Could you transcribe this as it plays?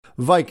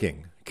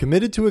Viking,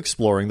 committed to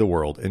exploring the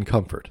world in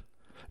comfort.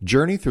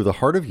 Journey through the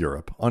heart of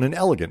Europe on an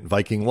elegant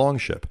Viking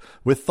longship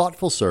with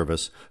thoughtful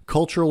service,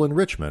 cultural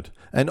enrichment,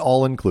 and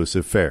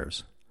all-inclusive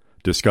fares.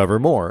 Discover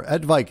more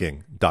at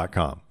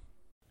Viking.com.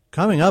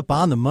 Coming up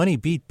on the Money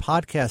Beat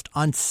podcast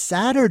on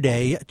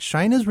Saturday,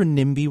 China's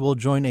renminbi will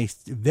join a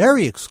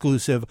very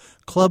exclusive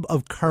club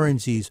of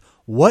currencies.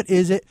 What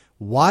is it?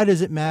 Why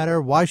does it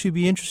matter? Why should you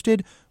be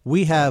interested?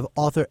 We have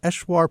author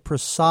Eswar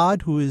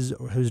Prasad, who's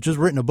just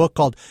written a book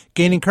called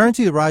Gaining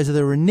Currency, The Rise of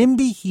the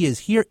Renminbi. He is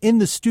here in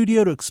the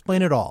studio to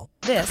explain it all.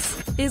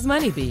 This is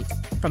Money Beat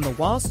from the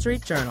Wall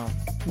Street Journal.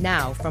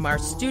 Now, from our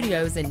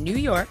studios in New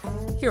York,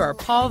 here are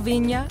Paul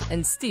Vigna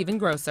and Stephen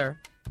Grosser.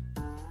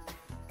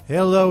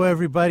 Hello,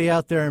 everybody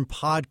out there in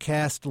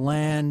podcast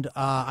land.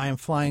 I am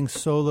flying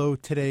solo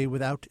today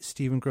without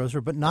Stephen Grosser,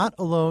 but not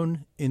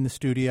alone in the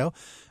studio.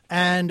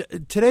 And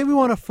today we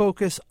want to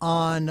focus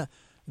on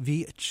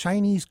the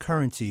Chinese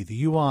currency, the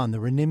yuan, the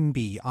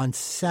renminbi. On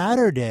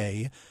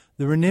Saturday,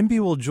 the renminbi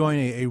will join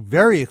a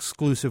very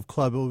exclusive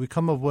club. It will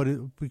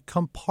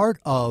become part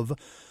of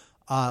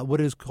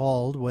what is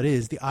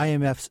the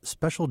IMF's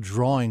special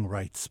drawing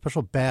rights,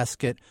 special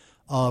basket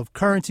of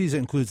currencies. It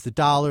includes the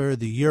dollar,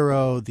 the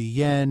euro, the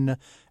yen,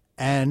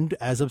 and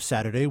as of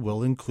Saturday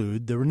will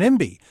include the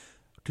renminbi.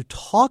 To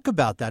talk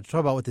about that, to talk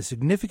about what the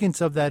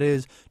significance of that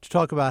is, to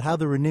talk about how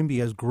the renminbi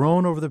has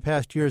grown over the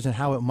past years and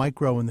how it might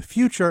grow in the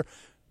future,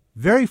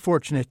 very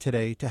fortunate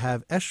today to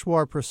have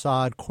Eswar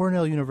Prasad,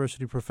 Cornell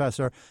University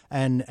professor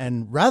and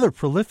rather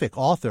prolific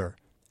author,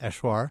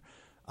 Eswar,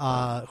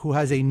 who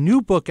has a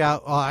new book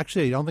out.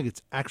 Actually, I don't think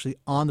it's actually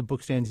on the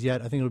book stands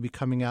yet. I think it'll be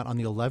coming out on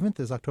the 11th.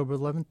 Is October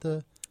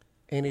 11th?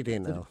 Any day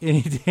now.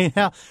 Any day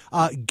now.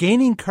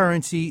 Gaining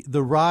Currency,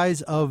 The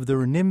Rise of the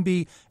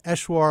Renminbi.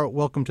 Eswar,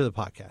 welcome to the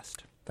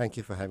podcast. Thank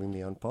you for having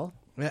me on, Paul.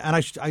 And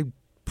I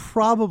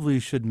probably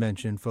should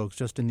mention, folks,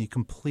 just in the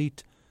completely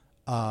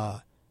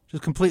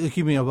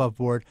keeping above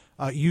board,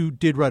 you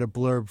did write a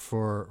blurb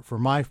for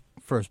my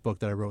first book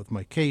that I wrote with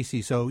Mike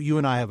Casey. So you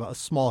and I have a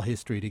small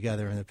history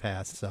together in the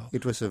past. So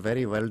it was a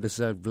very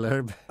well-deserved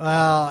blurb.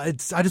 I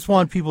just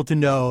want people to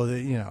know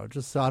that,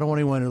 just so I don't want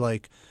anyone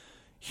to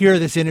hear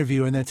this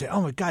interview and then say,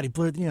 oh my God, he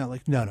blurred,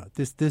 no,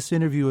 this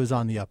interview is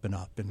on the up and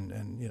up.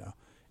 And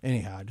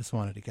anyhow, I just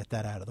wanted to get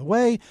that out of the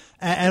way.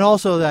 And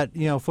also that,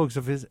 folks,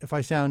 if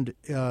I sound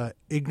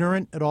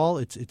ignorant at all,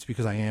 it's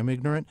because I am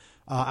ignorant.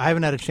 I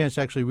haven't had a chance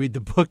to actually read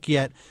the book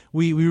yet.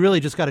 We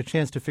really just got a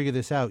chance to figure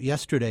this out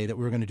yesterday that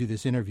we were going to do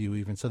this interview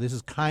even. So this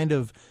is kind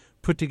of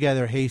put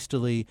together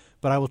hastily,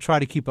 but I will try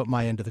to keep up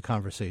my end of the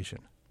conversation.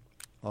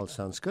 All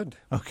sounds good.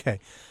 Okay.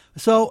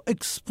 So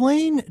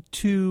explain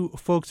to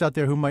folks out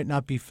there who might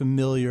not be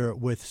familiar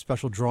with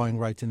special drawing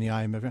rights in the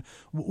IMF,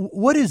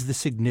 what is the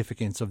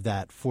significance of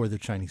that for the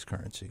Chinese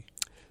currency?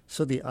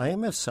 So the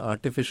IMF's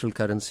artificial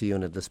currency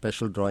unit, the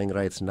special drawing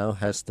rights, now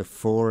has the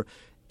four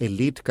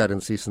elite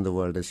currencies in the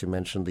world, as you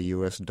mentioned, the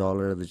US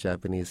dollar, the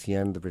Japanese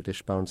yen, the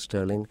British pound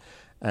sterling,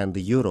 and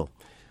the euro.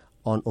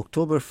 On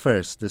October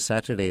 1st, this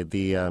Saturday,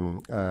 the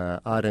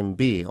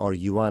RMB, or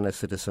yuan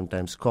as it is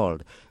sometimes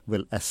called,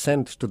 will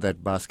ascend to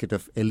that basket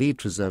of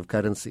elite reserve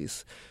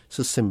currencies.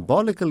 So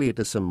symbolically, it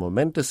is a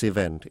momentous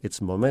event.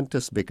 It's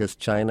momentous because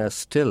China is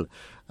still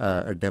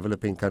a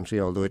developing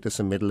country, although it is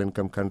a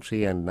middle-income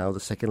country and now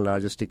the second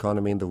largest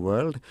economy in the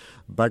world.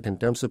 But in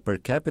terms of per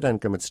capita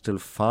income, it's still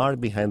far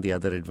behind the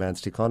other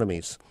advanced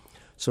economies.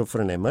 So for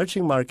an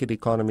emerging market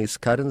economy's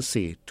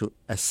currency to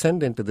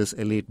ascend into this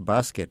elite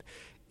basket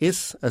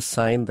is a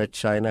sign that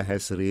China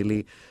has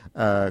really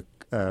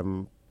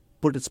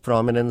put its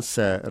prominence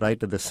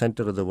right at the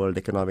center of the world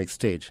economic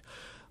stage.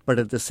 But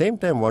at the same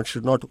time, one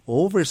should not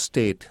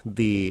overstate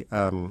the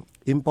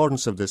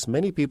importance of this.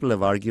 Many people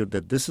have argued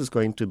that this is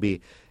going to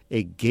be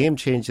a game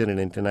changer in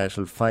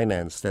international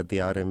finance, that the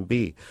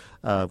RMB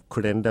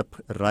could end up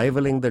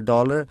rivaling the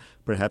dollar,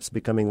 perhaps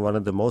becoming one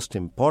of the most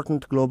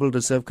important global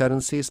reserve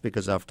currencies,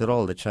 because after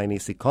all, the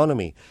Chinese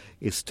economy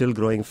is still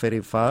growing very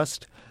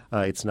fast.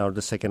 It's now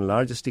the second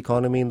largest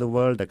economy in the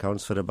world,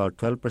 accounts for about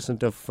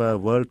 12% of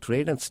world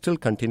trade, and still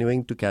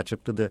continuing to catch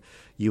up to the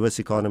U.S.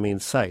 economy in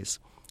size.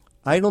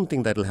 I don't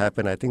think that will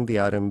happen. I think the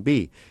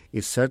RMB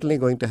is certainly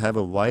going to have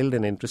a wild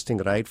and interesting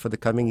ride for the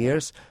coming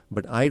years,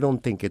 but I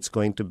don't think it's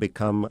going to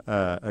become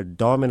a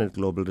dominant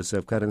global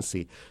reserve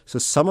currency. So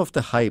some of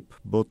the hype,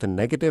 both the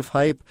negative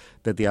hype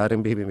that the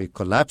RMB may be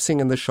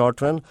collapsing in the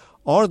short run,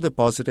 or the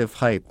positive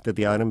hype that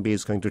the RMB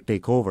is going to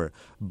take over,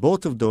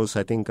 both of those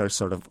I think are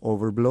sort of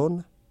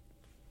overblown.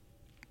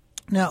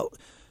 Now,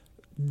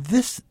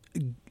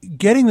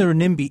 getting the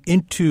renminbi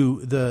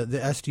into the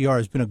SDR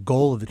has been a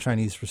goal of the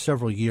Chinese for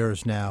several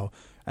years now.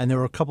 And there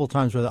were a couple of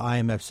times where the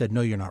IMF said,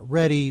 no, you're not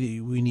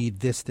ready. We need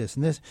this, this,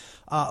 and this.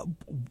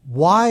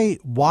 Why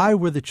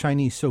were the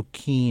Chinese so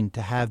keen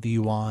to have the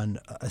yuan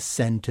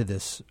ascend to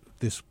this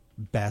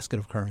basket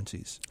of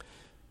currencies?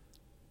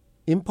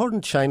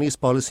 Important Chinese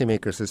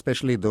policymakers,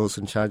 especially those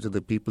in charge of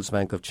the People's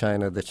Bank of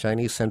China, the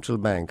Chinese Central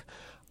Bank,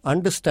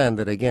 understand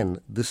that, again,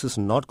 this is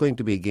not going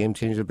to be a game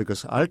changer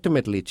because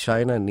ultimately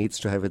China needs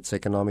to have its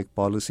economic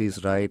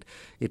policies right.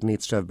 It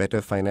needs to have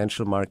better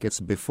financial markets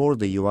before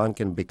the yuan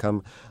can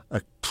become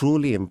a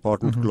truly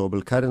important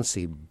global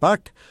currency.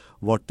 But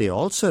what they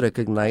also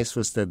recognized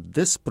was that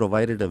this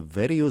provided a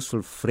very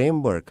useful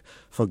framework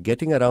for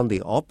getting around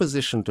the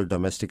opposition to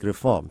domestic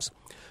reforms.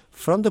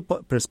 From the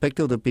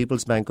perspective of the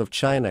People's Bank of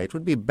China, it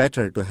would be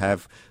better to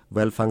have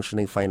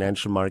well-functioning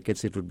financial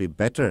markets. It would be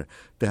better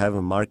to have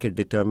a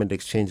market-determined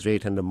exchange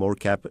rate and a more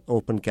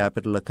open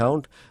capital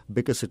account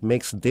because it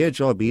makes their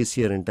job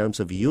easier in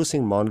terms of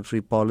using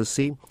monetary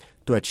policy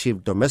to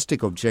achieve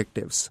domestic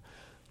objectives.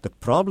 The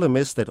problem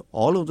is that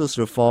all of those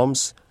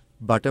reforms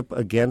butt up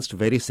against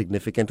very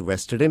significant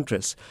vested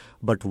interests.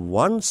 But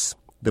once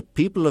the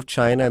people of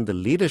China and the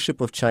leadership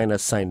of China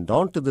signed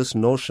on to this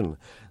notion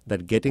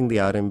that getting the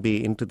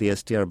RMB into the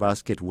SDR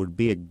basket would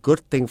be a good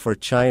thing for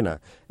China,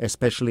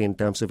 especially in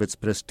terms of its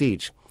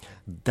prestige,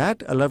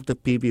 that allowed the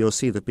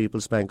PBOC, the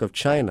People's Bank of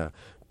China,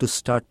 to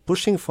start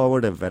pushing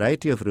forward a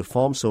variety of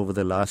reforms over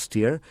the last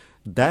year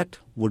that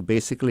would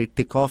basically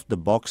tick off the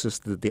boxes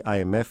that the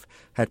IMF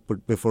had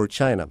put before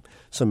China.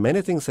 So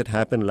many things that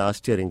happened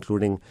last year,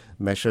 including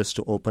measures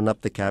to open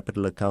up the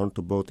capital account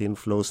to both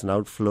inflows and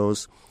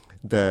outflows,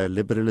 the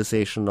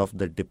liberalization of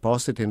the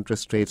deposit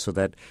interest rate so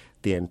that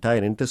the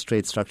entire interest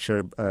rate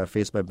structure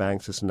faced by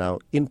banks is now,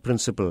 in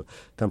principle,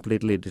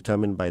 completely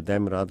determined by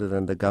them rather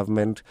than the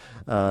government,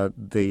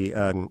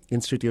 the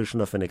institution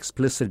of an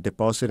explicit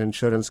deposit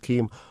insurance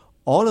scheme.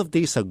 All of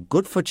these are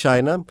good for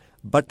China,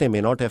 but they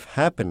may not have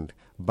happened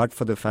but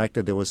for the fact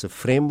that there was a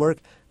framework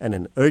and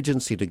an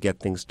urgency to get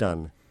things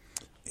done.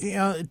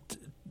 Yeah,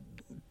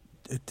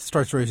 it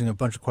starts raising a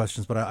bunch of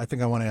questions, but I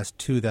think I want to ask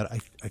two that I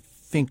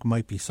think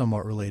might be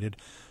somewhat related.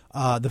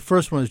 The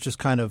first one is just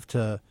kind of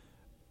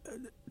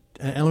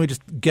and let me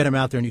just get them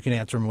out there and you can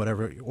answer them in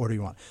whatever order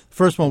you want. The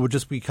first one would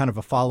just be kind of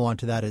a follow-on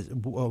to that is,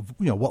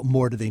 what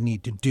more do they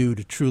need to do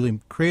to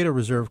truly create a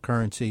reserve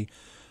currency?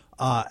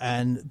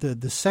 And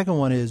the second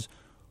one is,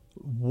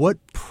 what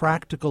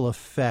practical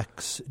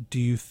effects do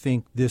you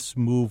think this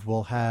move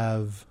will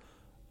have,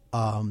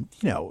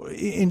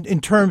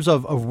 in terms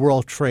of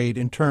world trade,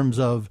 in terms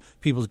of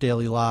people's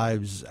daily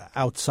lives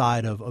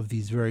outside of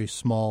these very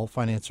small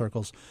finance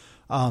circles?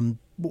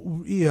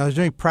 Is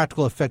there any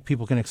practical effect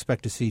people can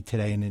expect to see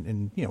today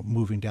in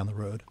moving down the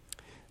road?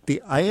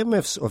 The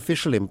IMF's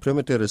official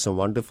imprimatur is a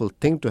wonderful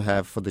thing to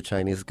have for the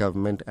Chinese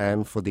government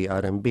and for the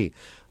RMB,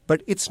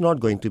 but it's not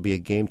going to be a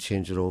game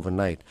changer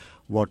overnight.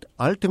 What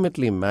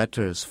ultimately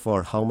matters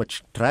for how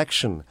much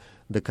traction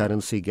the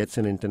currency gets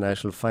in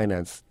international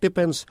finance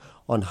depends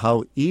on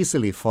how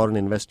easily foreign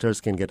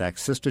investors can get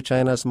access to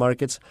China's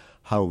markets,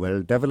 how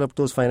well developed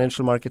those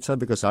financial markets are,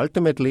 because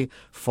ultimately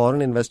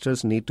foreign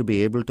investors need to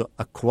be able to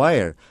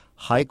acquire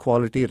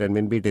high-quality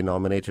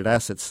renminbi-denominated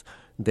assets.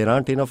 There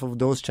aren't enough of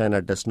those.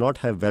 China does not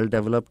have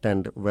well-developed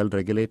and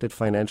well-regulated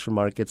financial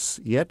markets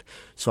yet.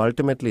 So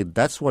ultimately,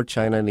 that's what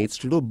China needs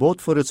to do, both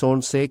for its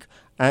own sake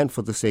and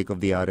for the sake of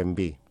the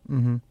RMB.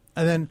 Mm-hmm.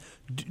 And then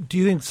do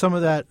you think some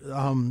of that,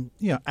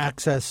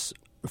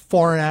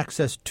 foreign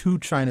access to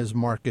China's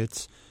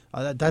markets,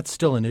 that's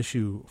still an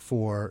issue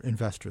for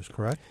investors,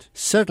 correct?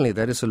 Certainly.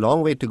 There is a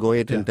long way to go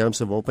yet in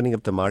terms of opening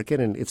up the market.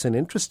 And it's an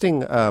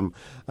interesting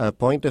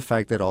point of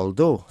fact that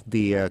although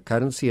the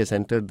currency has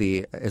entered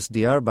the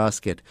SDR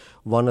basket,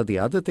 one of the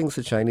other things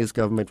the Chinese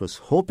government was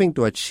hoping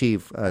to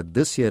achieve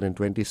this year in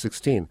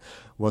 2016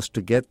 was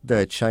to get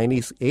the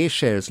Chinese A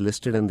shares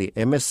listed in the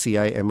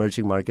MSCI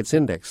Emerging Markets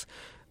Index.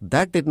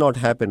 That did not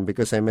happen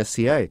because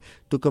MSCI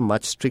took a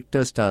much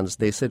stricter stance.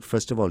 They said,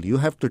 first of all, you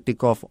have to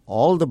tick off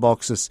all the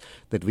boxes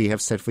that we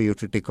have set for you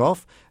to tick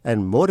off.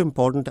 And more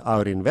important,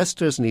 our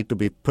investors need to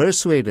be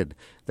persuaded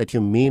that you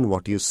mean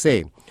what you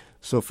say.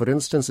 So, for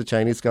instance, the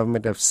Chinese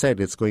government have said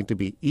it's going to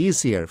be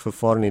easier for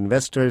foreign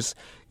investors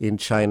in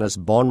China's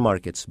bond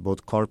markets,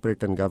 both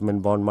corporate and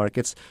government bond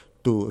markets,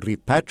 to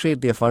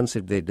repatriate their funds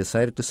if they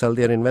decided to sell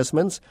their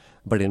investments.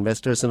 But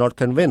investors are not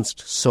convinced.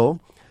 So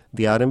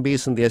the RMB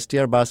is in the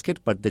SDR basket,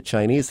 but the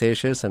Chinese A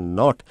shares are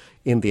not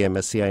in the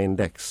MSCI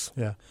index.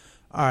 Yeah.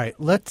 All right.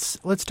 Let's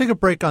take a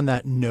break on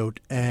that note,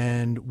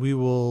 and we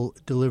will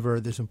deliver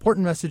this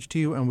important message to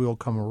you, and we will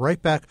come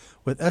right back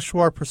with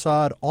Eswar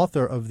Prasad,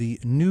 author of the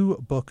new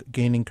book,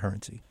 Gaining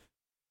Currency.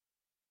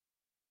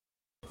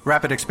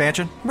 Rapid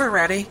expansion? We're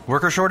ready.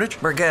 Worker shortage?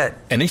 We're good.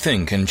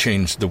 Anything can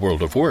change the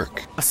world of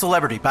work. A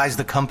celebrity buys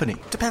the company.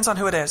 Depends on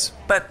who it is.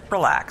 But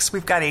relax,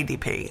 we've got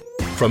ADP.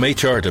 From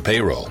HR to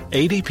payroll,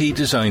 ADP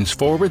designs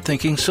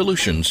forward-thinking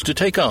solutions to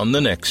take on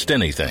the next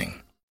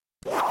anything.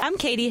 I'm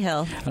Katie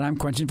Hill. And I'm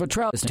Quentin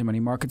Futrell. Too Many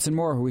Markets and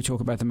More, where we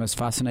talk about the most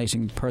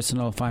fascinating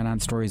personal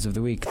finance stories of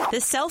the week. The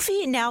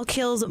selfie now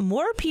kills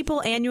more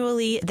people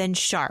annually than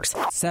sharks.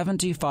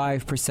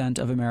 75%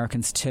 of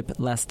Americans tip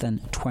less than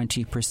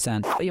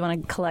 20%. You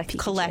want to collect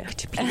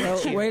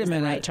Pikachu. Oh, wait a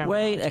minute.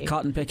 Wait a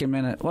cotton picking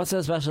minute. What's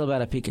so special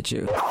about a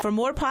Pikachu? For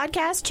more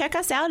podcasts, check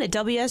us out at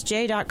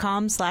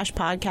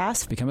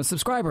wsj.com/podcast. Become a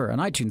subscriber on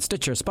iTunes,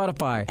 Stitcher,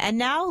 Spotify. And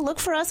now look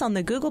for us on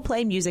the Google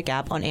Play Music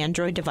app on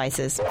Android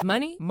devices.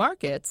 Money,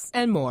 markets,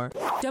 and more.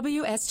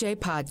 WSJ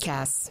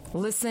Podcasts.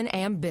 Listen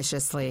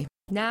ambitiously.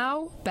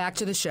 Now, back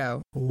to the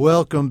show.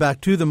 Welcome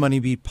back to the Money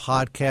Beat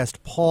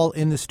podcast. Paul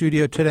in the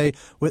studio today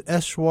with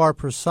Eswar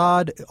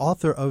Prasad,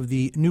 author of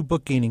the new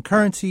book, Gaining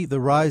Currency, The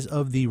Rise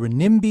of the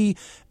Renminbi.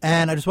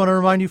 And I just want to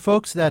remind you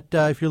folks that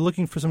if you're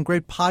looking for some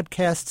great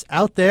podcasts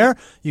out there,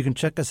 you can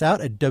check us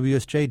out at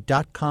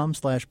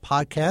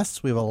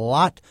wsj.com/podcasts. We have a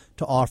lot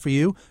to offer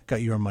you.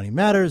 Got Your Money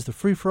Matters, The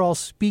Free For All,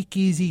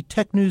 Speakeasy,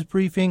 Tech News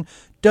Briefing,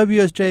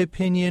 WSJ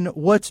Opinion,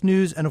 What's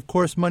News, and of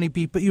course Money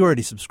Beat. But you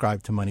already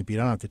subscribed to Money Beat. I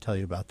don't have to tell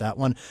you about that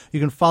one. You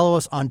can follow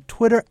us on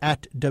Twitter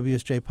at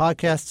WSJ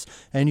Podcasts,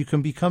 and you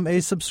can become a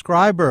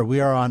subscriber. We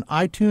are on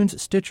iTunes,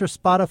 Stitcher,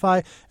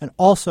 Spotify, and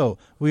also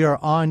we are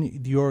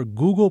on your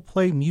Google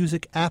Play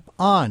Music app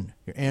on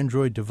your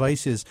Android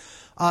devices.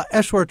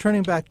 Eswar,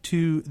 turning back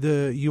to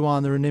the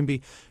yuan, the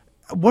renminbi,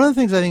 one of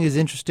the things I think is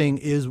interesting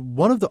is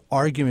one of the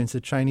arguments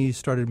that Chinese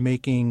started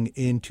making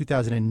in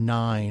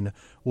 2009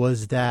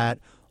 was that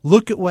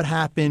look at what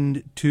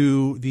happened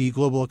to the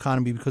global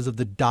economy because of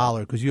the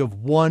dollar, because you have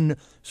one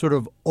sort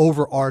of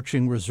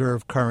overarching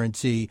reserve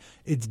currency.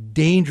 It's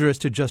dangerous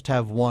to just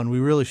have one. We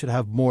really should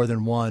have more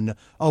than one.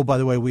 Oh, by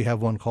the way, we have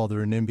one called the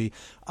renminbi.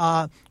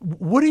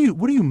 What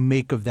do you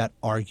make of that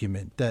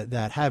argument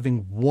that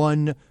having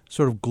one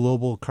sort of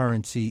global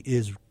currency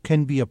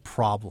can be a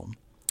problem?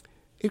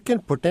 It can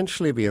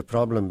potentially be a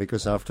problem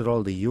because, after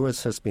all, the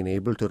U.S. has been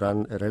able to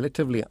run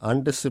relatively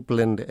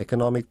undisciplined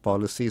economic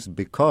policies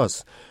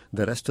because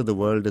the rest of the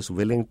world is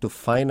willing to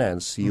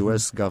finance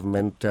U.S.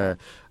 government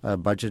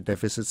budget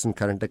deficits and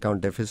current account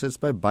deficits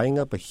by buying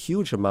up a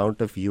huge amount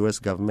of U.S.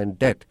 government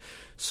debt.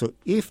 So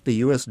if the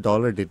U.S.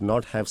 dollar did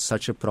not have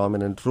such a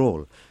prominent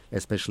role,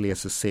 especially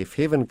as a safe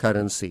haven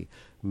currency,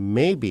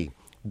 maybe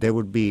there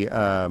would be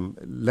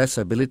less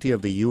ability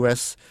of the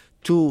U.S.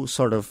 to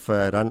sort of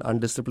run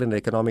undisciplined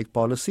economic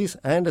policies,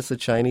 and as the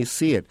Chinese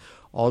see it,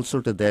 also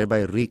to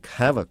thereby wreak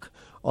havoc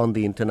on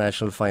the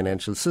international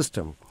financial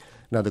system.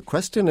 Now, the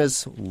question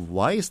is,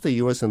 why is the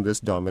U.S. in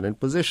this dominant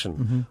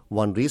position?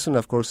 One reason,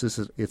 of course, is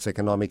its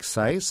economic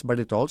size,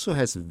 but it also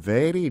has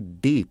very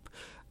deep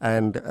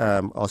and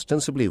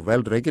ostensibly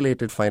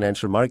well-regulated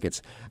financial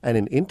markets. And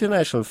in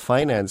international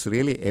finance,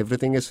 really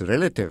everything is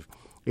relative.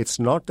 It's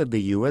not that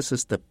the U.S.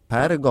 is the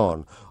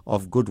paragon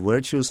of good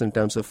virtues in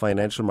terms of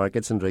financial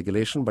markets and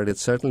regulation, but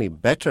it's certainly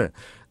better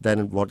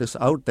than what is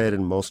out there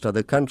in most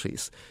other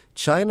countries.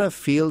 China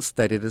feels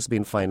that it has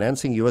been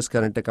financing U.S.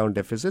 current account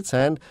deficits,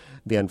 and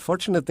the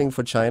unfortunate thing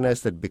for China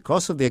is that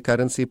because of their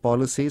currency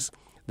policies,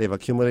 they've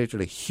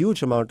accumulated a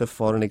huge amount of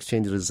foreign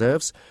exchange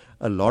reserves,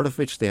 a lot of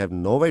which they have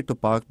nowhere to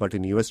park but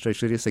in U.S.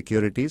 Treasury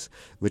securities,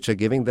 which are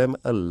giving them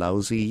a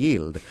lousy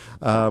yield.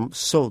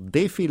 So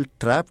they feel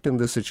trapped in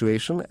this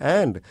situation,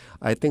 and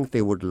I think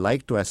they would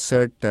like to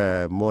assert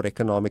more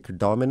economic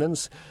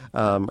dominance,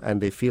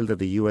 and they feel that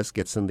the U.S.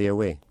 gets in their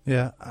way.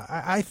 Yeah,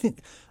 I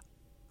think,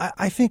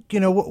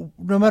 no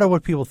matter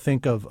what people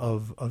think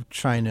of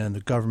China and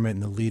the government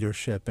and the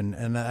leadership,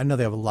 and I know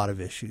they have a lot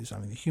of issues. I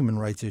mean, the human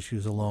rights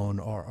issues alone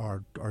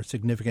are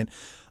significant.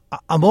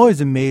 I'm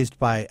always amazed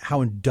by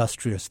how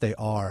industrious they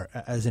are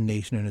as a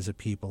nation and as a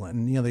people.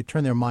 And, they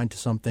turn their mind to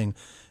something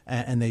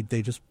and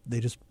they just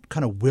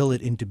kind of will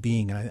it into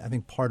being. And I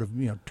think part of,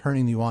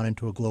 turning the yuan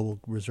into a global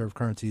reserve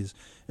currency is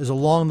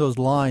along those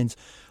lines.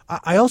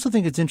 I also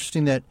think it's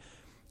interesting that,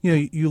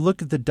 you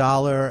look at the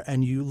dollar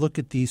and you look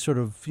at the sort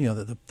of,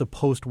 the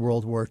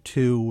post-World War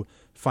II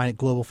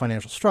global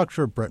financial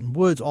structure, Bretton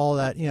Woods, all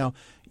that,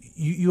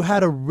 you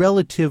had a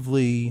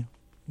relatively,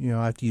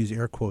 I have to use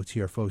air quotes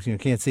here, folks.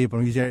 Can't see it, but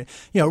I'm using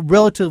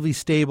relatively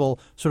stable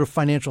sort of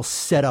financial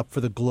setup for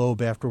the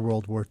globe after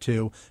World War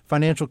II.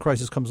 Financial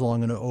crisis comes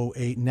along in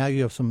 2008. Now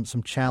you have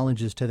some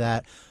challenges to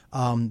that.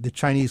 The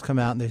Chinese come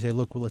out and they say,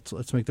 look, well,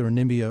 let's make the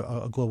renminbi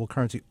a global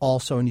currency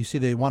also. And you see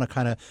they want to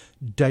kind of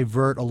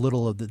divert a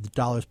little of the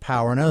dollar's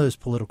power. And I know there's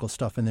political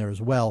stuff in there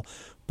as well.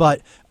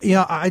 But,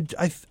 I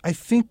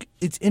think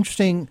it's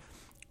interesting.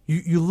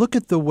 You look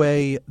at the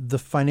way the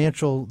sort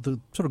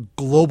of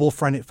global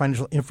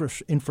financial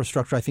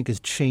infrastructure, I think, is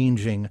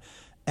changing.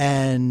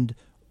 And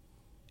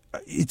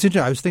it's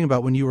interesting. I was thinking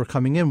about when you were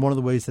coming in, one of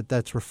the ways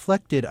that's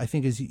reflected, I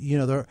think, is,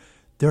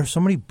 there are so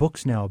many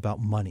books now about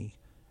money.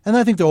 And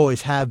I think there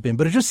always have been.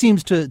 But it just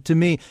seems to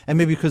me, and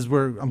maybe because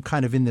I'm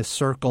kind of in this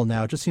circle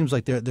now, it just seems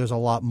like there's a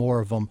lot more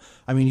of them.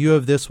 I mean, you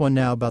have this one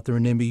now about the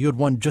renminbi. You had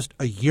one just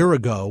a year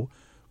ago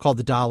called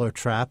The Dollar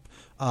Trap.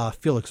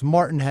 Felix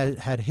Martin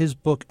had his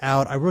book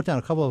out. I wrote down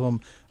a couple of them.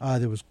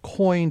 There was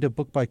Coined, a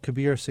book by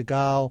Kabir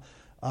Segal.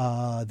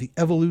 The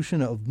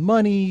Evolution of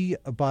Money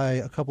by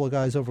a couple of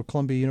guys over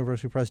Columbia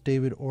University Press,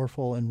 David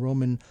Orfel and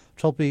Roman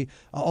Tulpe.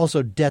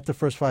 Also, Debt, the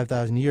First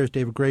 5,000 Years,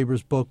 David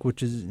Graeber's book,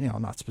 which is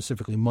not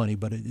specifically money,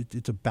 but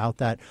it's about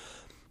that.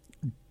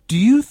 Do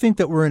you think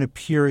that we're in a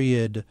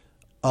period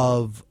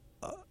of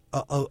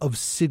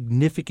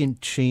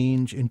significant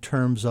change in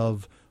terms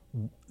of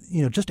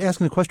just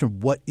asking the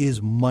question, what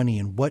is money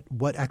and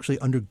what actually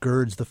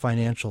undergirds the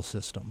financial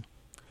system?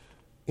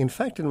 In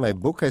fact, in my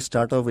book, I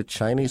start off with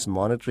Chinese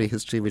monetary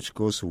history, which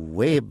goes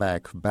way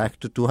back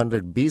to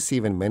 200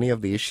 BC, when many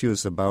of the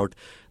issues about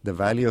the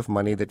value of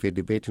money that we're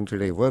debating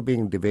today were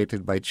being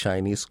debated by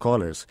Chinese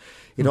scholars.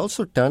 It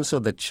also turns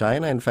out that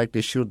China, in fact,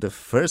 issued the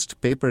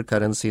first paper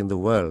currency in the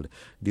world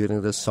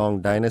during the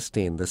Song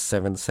dynasty in the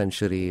 7th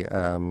century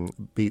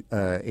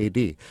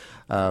AD.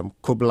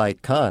 Kublai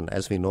Khan,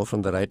 as we know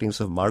from the writings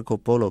of Marco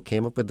Polo,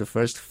 came up with the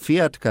first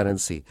fiat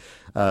currency,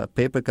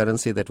 paper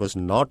currency that was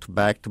not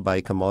backed by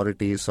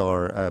commodities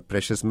or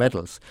precious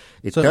metals.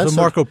 So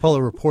Marco Polo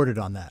reported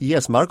on that.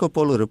 Yes, Marco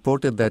Polo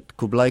reported that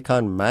Kublai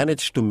Khan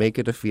managed to make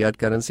it a fiat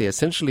currency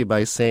essentially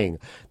by saying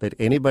that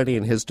anybody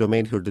in his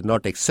domain who did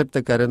not accept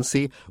the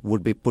currency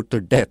would be put to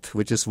death,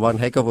 which is one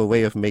heck of a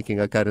way of making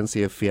a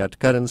currency a fiat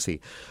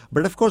currency.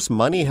 But of course,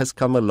 money has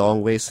come a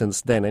long way since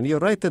then. And you're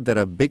right that there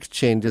are big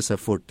changes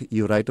afoot.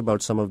 You write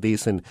about some of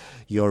these in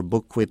your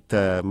book with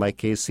Mike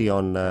Casey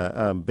on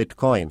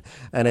Bitcoin.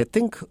 And I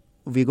think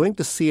we're going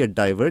to see a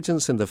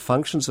divergence in the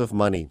functions of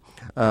money.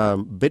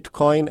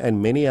 Bitcoin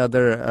and many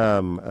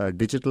other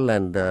digital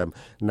and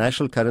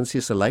national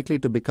currencies are likely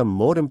to become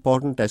more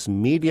important as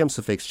mediums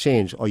of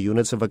exchange or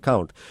units of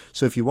account.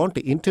 So if you want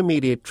to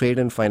intermediate trade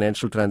and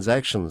financial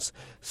transactions,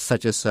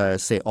 such as,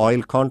 say,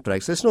 oil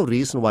contracts, there's no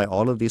reason why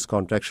all of these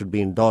contracts should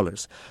be in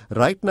dollars.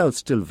 Right now, it's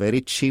still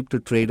very cheap to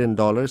trade in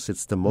dollars.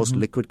 It's the most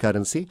liquid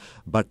currency,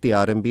 but the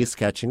RMB is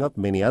catching up.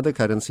 Many other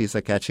currencies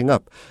are catching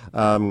up.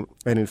 And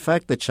in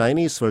fact, the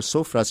Chinese were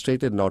so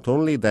frustrated not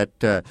only that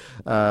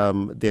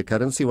their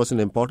currency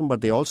wasn't important,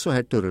 but they also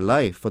had to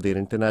rely for their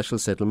international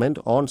settlement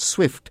on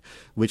SWIFT,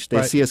 which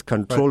they see as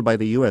controlled by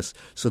the U.S.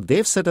 So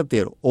they've set up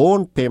their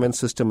own payment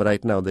system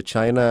right now, the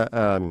China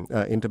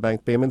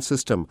interbank payment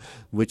system,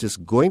 which is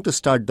going to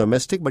start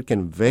domestic but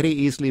can very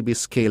easily be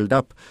scaled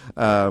up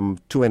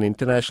to an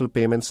international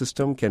payment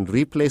system, can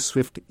replace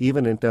SWIFT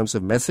even in terms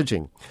of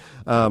messaging.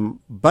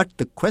 But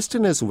the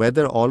question is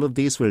whether all of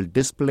these will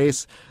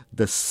displace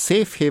the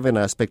safe haven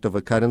aspect of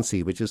a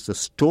currency, which is the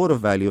store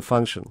of value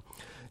function.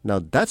 Now,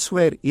 that's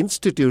where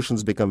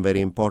institutions become very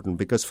important,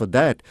 because for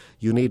that,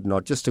 you need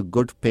not just a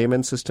good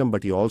payment system,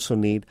 but you also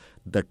need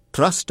the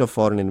trust of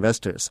foreign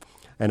investors.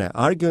 And I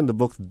argue in the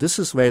book, this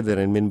is where the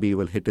renminbi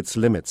will hit its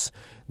limits.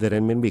 The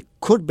renminbi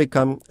could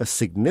become a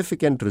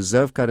significant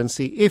reserve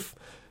currency if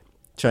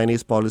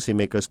Chinese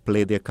policymakers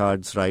play their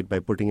cards right by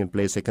putting in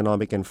place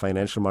economic and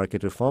financial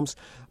market reforms.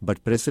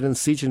 But President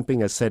Xi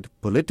Jinping has said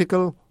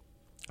political,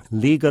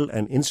 legal,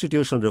 and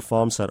institutional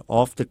reforms are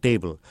off the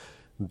table.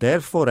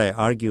 Therefore, I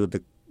argue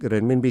the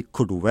renminbi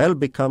could well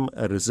become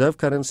a reserve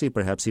currency,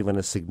 perhaps even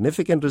a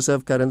significant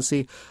reserve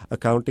currency,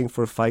 accounting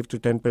for 5 to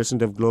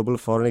 10% of global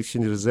foreign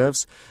exchange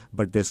reserves.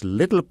 But there's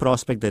little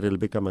prospect that it will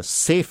become a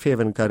safe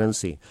haven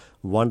currency,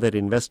 one that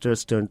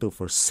investors turn to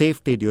for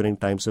safety during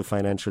times of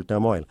financial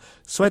turmoil.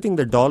 So I think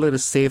the dollar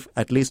is safe,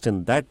 at least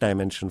in that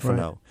dimension for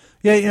now.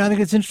 Yeah, I think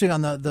it's interesting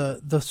on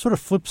the sort of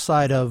flip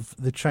side of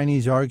the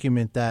Chinese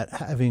argument that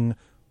having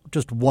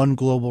just one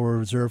global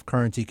reserve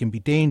currency can be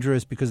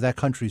dangerous because that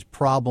country's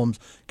problems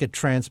get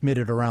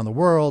transmitted around the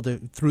world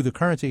through the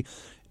currency.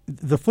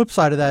 The flip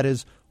side of that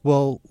is,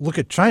 well, look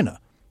at China.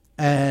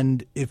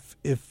 And if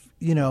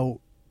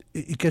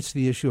it gets to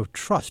the issue of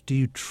trust. Do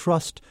you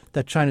trust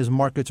that China's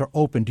markets are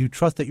open? Do you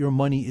trust that your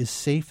money is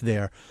safe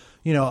there?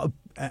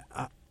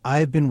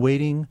 I've been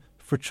waiting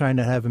for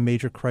China to have a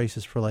major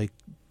crisis for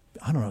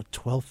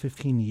 12,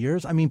 15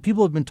 years. I mean,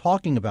 people have been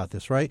talking about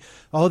this, right?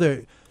 Oh,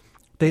 they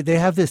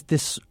have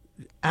this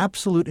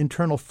absolute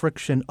internal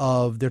friction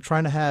of they're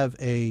trying to have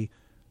a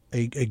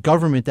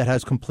government that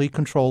has complete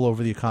control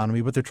over the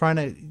economy, but they're trying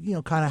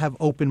to kind of have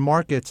open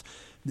markets.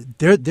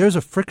 There's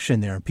a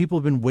friction there, and people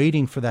have been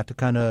waiting for that to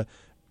kind of,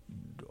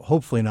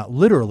 hopefully not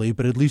literally,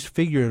 but at least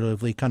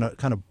figuratively, kind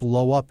of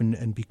blow up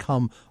and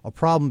become a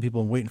problem.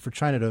 People are waiting for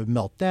China to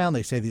melt down.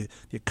 They say the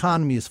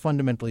economy is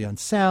fundamentally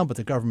unsound, but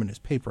the government is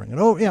papering it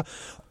over. Yeah,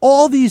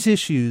 all these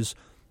issues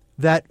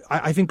that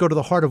I think go to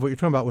the heart of what you're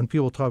talking about when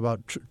people talk about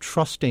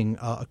trusting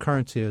a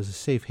currency as a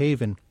safe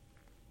haven.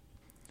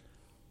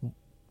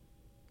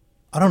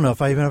 I don't know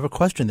if I even have a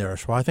question there,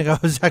 Eswar. I think I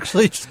was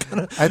actually just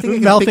kind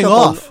of mouthing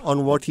off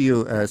on what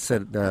you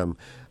said.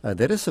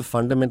 There is a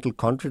fundamental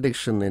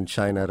contradiction in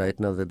China right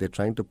now that they're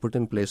trying to put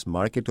in place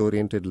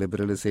market-oriented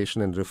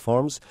liberalization and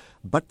reforms,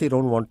 but they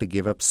don't want to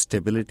give up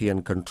stability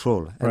and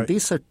control. And Right.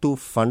 these are two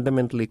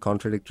fundamentally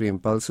contradictory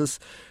impulses.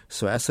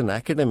 So as an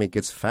academic,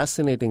 it's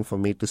fascinating for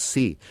me to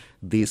see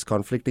these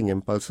conflicting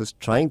impulses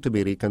trying to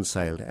be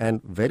reconciled.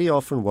 And very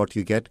often what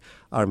you get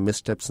are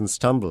missteps and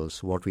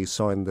stumbles. What we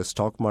saw in the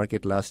stock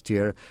market last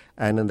year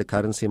and in the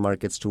currency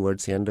markets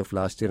towards the end of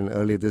last year and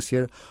early this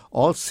year,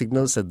 all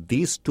signals that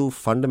these two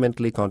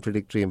fundamentally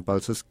contradictory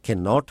impulses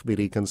cannot be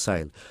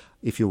reconciled.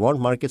 If you want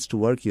markets to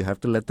work, you have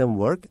to let them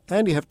work,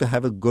 and you have to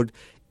have a good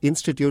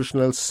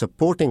institutional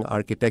supporting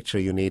architecture.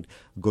 You need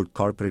good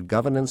corporate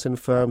governance in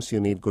firms, you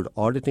need good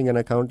auditing and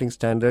accounting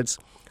standards,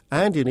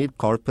 and you need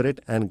corporate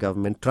and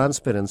government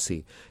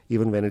transparency,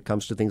 even when it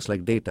comes to things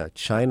like data.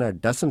 China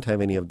doesn't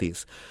have any of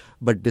these.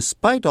 But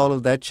despite all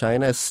of that,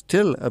 China is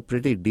still a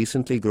pretty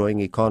decently growing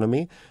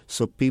economy,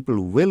 so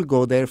people will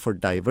go there for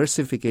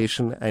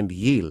diversification and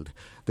yield.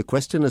 The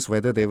question is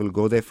whether they will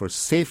go there for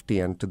safety,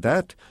 and to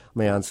that,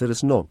 my answer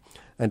is no.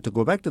 And to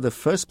go back to the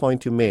first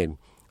point you made,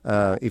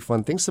 if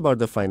one thinks about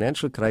the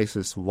financial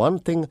crisis, one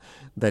thing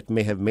that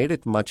may have made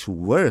it much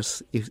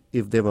worse if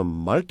there were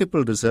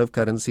multiple reserve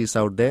currencies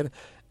out there,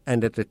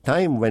 and at a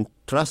time when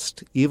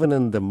trust, even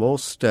in the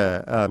most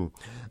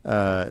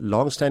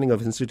long-standing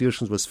of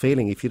institutions, was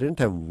failing, if you didn't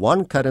have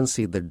one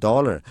currency, the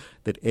dollar,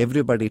 that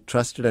everybody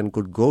trusted and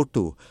could go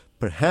to,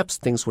 perhaps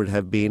things would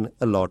have been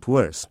a lot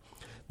worse.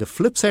 The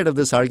flip side of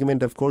this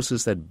argument, of course,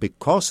 is that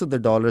because of the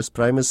dollar's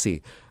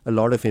primacy, a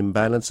lot of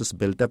imbalances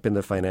built up in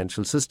the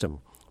financial system.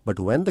 But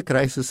when the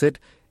crisis hit,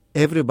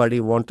 everybody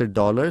wanted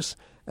dollars,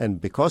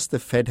 and because the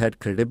Fed had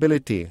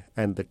credibility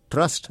and the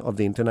trust of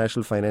the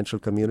international financial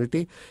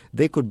community,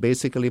 they could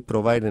basically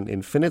provide an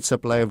infinite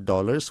supply of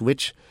dollars,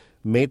 which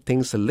made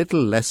things a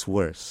little less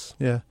worse.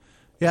 Yeah.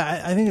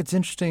 I think it's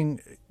interesting,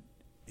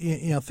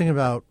 thinking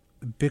about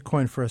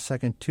Bitcoin for a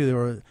second,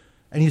 too.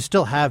 And you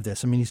still have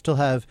this. I mean, you still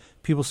have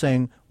people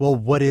saying, well,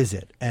 what is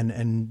it?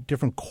 And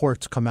different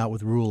courts come out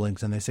with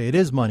rulings and they say it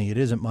is money, it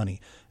isn't money.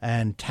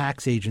 And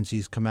tax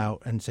agencies come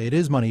out and say it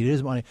is money, it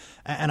is money.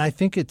 And I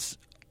think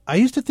I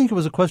used to think it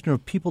was a question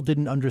of people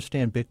didn't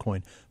understand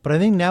Bitcoin. But I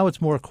think now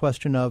it's more a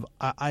question of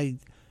I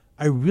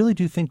really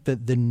do think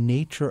that the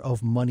nature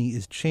of money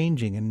is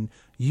changing. And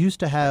you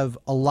used to have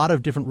a lot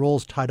of different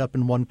roles tied up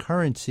in one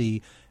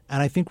currency.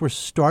 And I think we're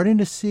starting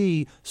to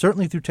see,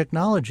 certainly through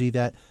technology,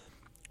 that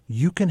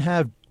you can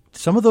have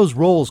some of those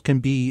roles can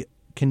be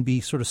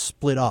sort of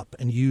split up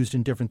and used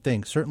in different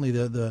things. Certainly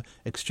the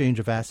exchange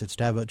of assets,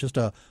 to have just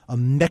a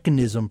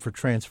mechanism for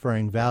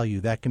transferring value,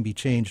 that can be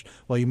changed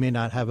while you may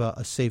not have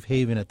a safe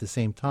haven at the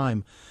same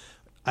time.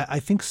 I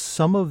think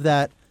some of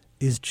that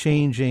is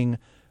changing,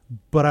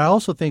 but I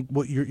also think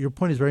what your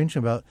point is very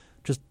interesting about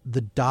just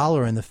the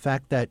dollar and the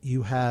fact that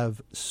you have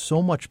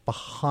so much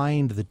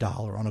behind the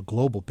dollar on a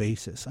global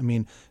basis. I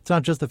mean, it's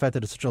not just the fact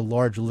that it's such a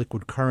large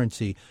liquid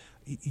currency.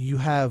 You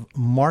have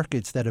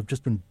markets that have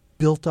just been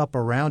built up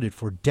around it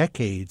for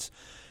decades,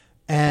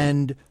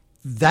 and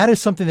that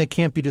is something that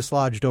can't be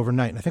dislodged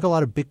overnight. And I think a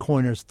lot of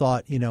Bitcoiners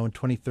thought, in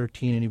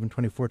 2013 and even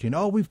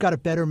 2014, we've got a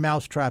better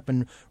mousetrap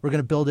and we're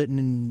going to build it, and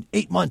in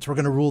 8 months we're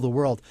going to rule the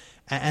world.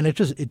 And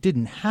it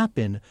didn't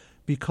happen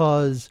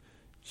because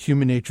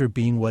human nature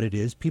being what it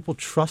is, people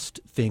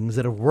trust things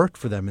that have worked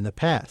for them in the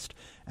past.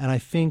 And I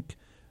think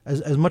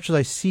as much as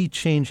I see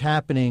change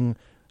happening,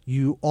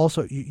 you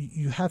also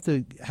you have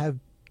to have.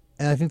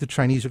 And I think the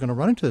Chinese are going to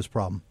run into this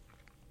problem.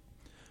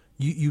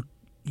 You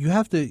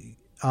have to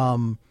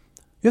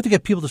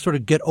get people to sort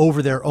of get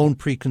over their own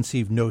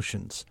preconceived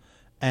notions.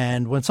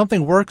 And when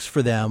something works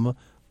for them,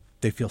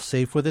 they feel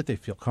safe with it, they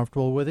feel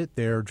comfortable with it,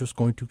 they're just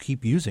going to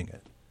keep using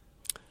it.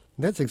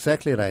 That's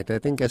exactly right. I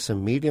think as a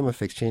medium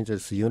of exchange,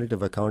 as a unit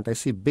of account, I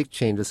see big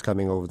changes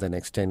coming over the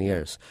next 10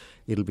 years.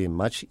 It'll be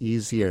much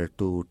easier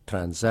to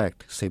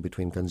transact, say,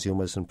 between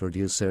consumers and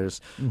producers,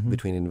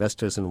 between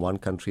investors in one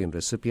country and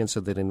recipients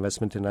of their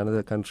investment in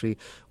another country,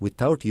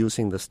 without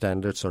using the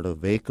standard sort of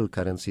vehicle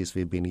currencies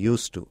we've been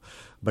used to.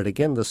 But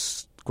again,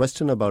 the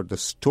question about the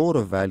store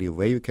of value,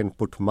 where you can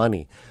put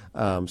money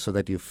so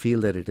that you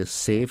feel that it is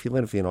safe,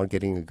 even if you're not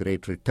getting a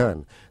great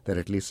return, that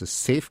at least the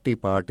safety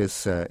part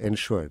is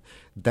ensured.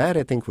 That,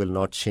 I think, will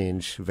not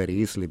change very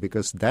easily,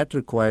 because that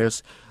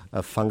requires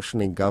a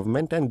functioning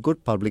government and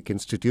good public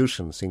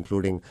institutions,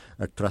 including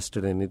a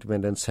trusted and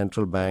independent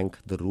central bank,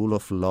 the rule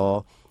of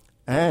law,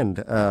 and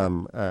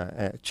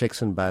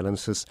checks and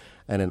balances,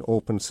 and an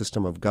open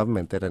system of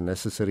government that are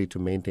necessary to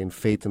maintain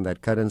faith in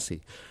that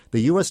currency.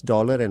 The US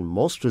dollar and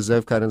most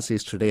reserve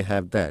currencies today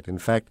have that. In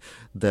fact,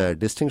 the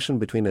distinction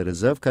between a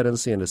reserve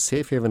currency and a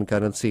safe haven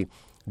currency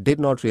did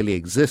not really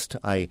exist.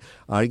 I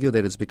argue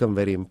that it's become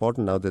very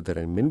important now that the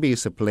Renminbi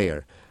is a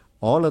player.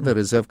 All other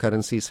reserve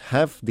currencies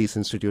have these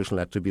institutional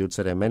attributes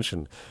that I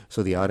mentioned.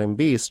 So the RMB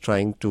is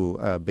trying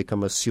to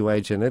become a sui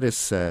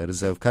generis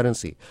reserve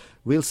currency.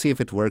 We'll see if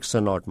it works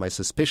or not. My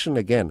suspicion,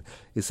 again,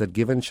 is that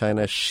given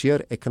China's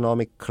sheer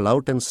economic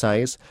clout and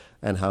size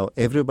and how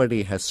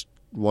everybody has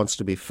wants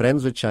to be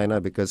friends with China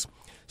because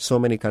so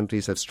many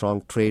countries have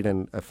strong trade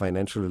and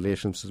financial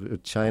relations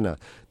with China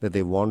that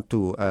they want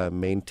to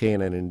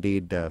maintain and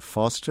indeed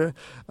foster.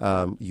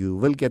 You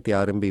will get the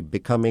RMB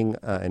becoming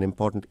an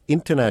important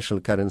international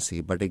currency.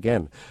 But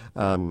again,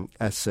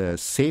 as a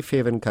safe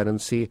haven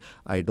currency,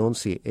 I don't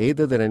see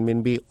either the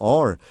Renminbi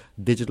or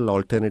digital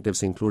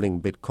alternatives,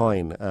 including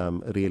Bitcoin,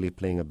 really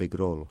playing a big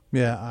role.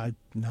 Yeah, I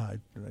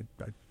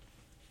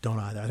don't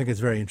either. I think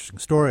it's a very interesting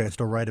story. I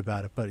still write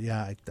about it. But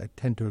yeah, I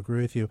tend to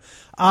agree with you.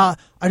 I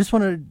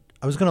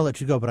was going to let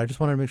you go, but I just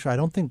wanted to make sure. I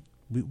don't think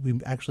we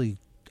actually,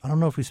 I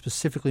don't know if we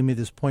specifically made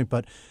this point,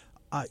 but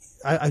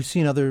I've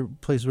seen other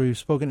places where you've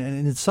spoken,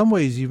 and in some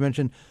ways you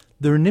mentioned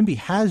the renminbi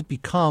has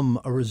become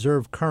a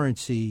reserve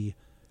currency.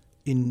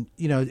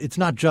 It's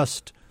not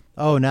just,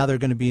 now they're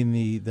going to be in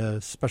the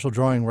special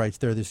drawing rights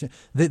there. The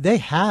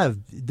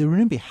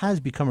renminbi has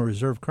become a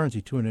reserve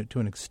currency to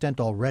an extent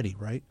already,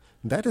 right?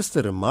 That is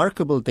the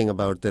remarkable thing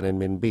about the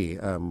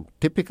renminbi.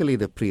 Typically,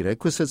 the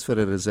prerequisites for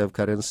a reserve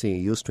currency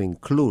used to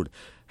include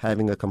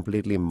having a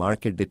completely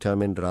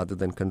market-determined rather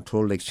than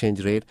controlled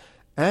exchange rate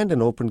and an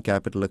open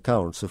capital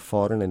account so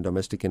foreign and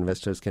domestic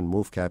investors can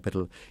move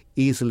capital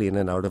easily in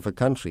and out of a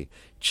country.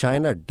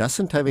 China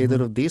doesn't have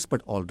either of these,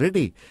 but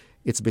already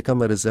it's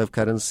become a reserve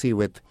currency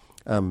with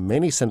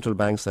many central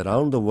banks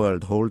around the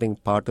world holding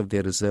part of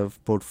their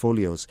reserve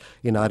portfolios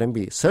in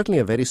RMB. Certainly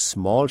a very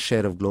small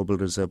share of global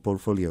reserve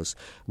portfolios,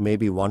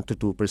 maybe 1 to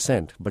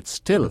 2%. But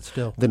still,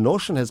 the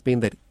notion has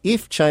been that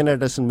if China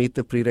doesn't meet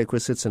the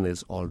prerequisites and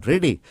is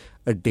already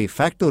a de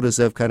facto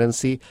reserve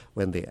currency,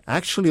 when they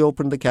actually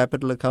open the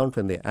capital account,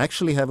 when they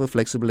actually have a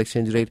flexible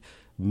exchange rate,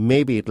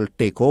 maybe it'll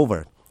take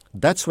over.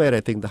 That's where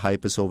I think the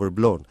hype is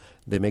overblown.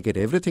 They may get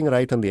everything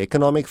right on the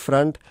economic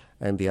front,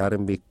 and the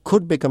RMB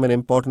could become an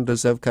important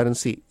reserve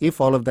currency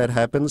if all of that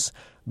happens,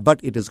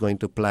 but it is going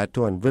to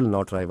plateau and will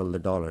not rival the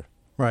dollar.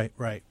 Right.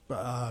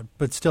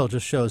 But still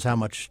just shows how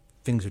much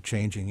things are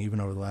changing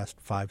even over the last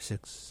 5,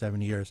 6,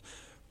 7 years.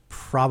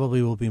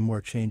 Probably will be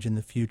more change in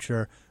the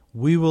future.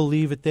 We will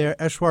leave it there.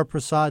 Eswar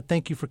Prasad,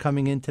 thank you for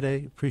coming in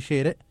today.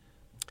 Appreciate it.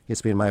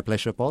 It's been my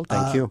pleasure, Paul.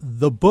 Thank you.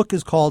 The book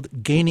is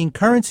called Gaining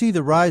Currency,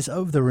 The Rise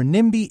of the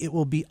Renminbi. It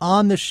will be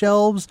on the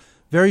shelves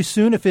very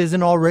soon. If it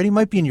isn't already,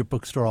 might be in your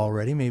bookstore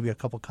already, maybe a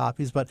couple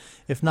copies. But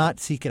if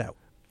not, seek it out.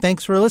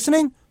 Thanks for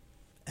listening,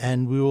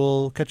 and we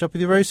will catch up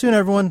with you very soon,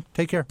 everyone.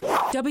 Take care.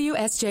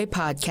 WSJ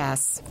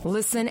Podcasts.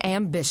 Listen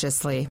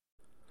ambitiously.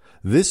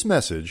 This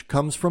message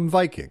comes from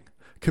Viking,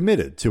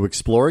 committed to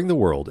exploring the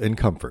world in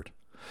comfort.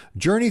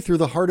 Journey through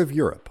the heart of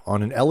Europe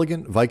on an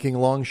elegant Viking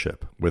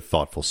longship with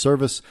thoughtful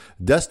service,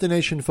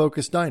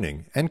 destination-focused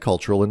dining, and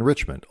cultural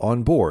enrichment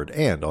on board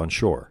and on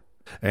shore.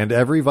 And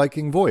every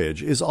Viking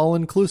voyage is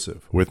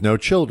all-inclusive with no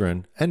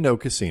children and no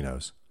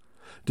casinos.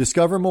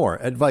 Discover more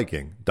at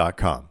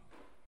Viking.com.